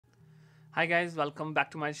Hi guys, welcome back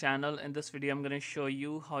to my channel. In this video I'm going to show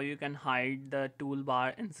you how you can hide the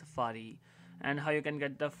toolbar in Safari and how you can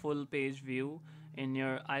get the full page view in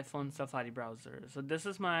your iPhone Safari browser. So this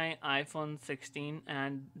is my iPhone 16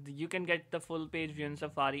 and you can get the full page view in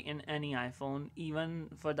Safari in any iPhone. Even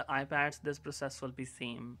for the iPads this process will be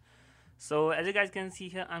same. So as you guys can see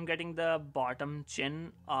here, I'm getting the bottom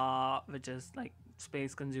chin, which is like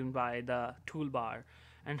space consumed by the toolbar.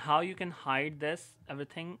 And how you can hide this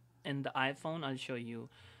everything in the iPhone, I'll show you.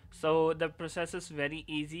 So the process is very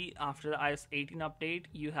easy. After the iOS 18 update,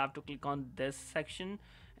 you have to click on this section,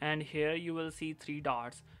 and here you will see three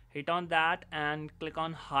dots. Hit on that and click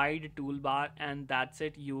on hide toolbar, and that's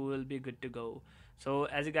it. You will be good to go. So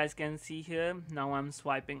as you guys can see here, now I'm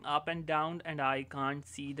swiping up and down and I can't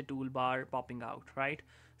see the toolbar popping out, right?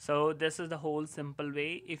 So this is the whole simple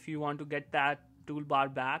way. If you want to get that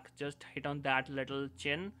toolbar back, just hit on that little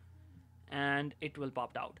chin and it will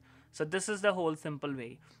pop out. So this is the whole simple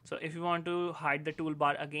way. So if you want to hide the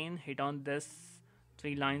toolbar again, hit on this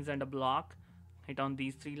three lines and a block, hit on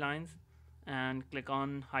these three lines and click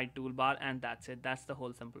on hide toolbar, and that's it. That's the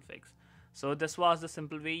whole simple fix. So this was the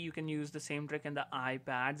simple way. You can use the same trick in the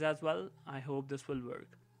iPads as well. I hope this will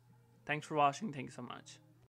work. Thanks for watching. Thank you so much.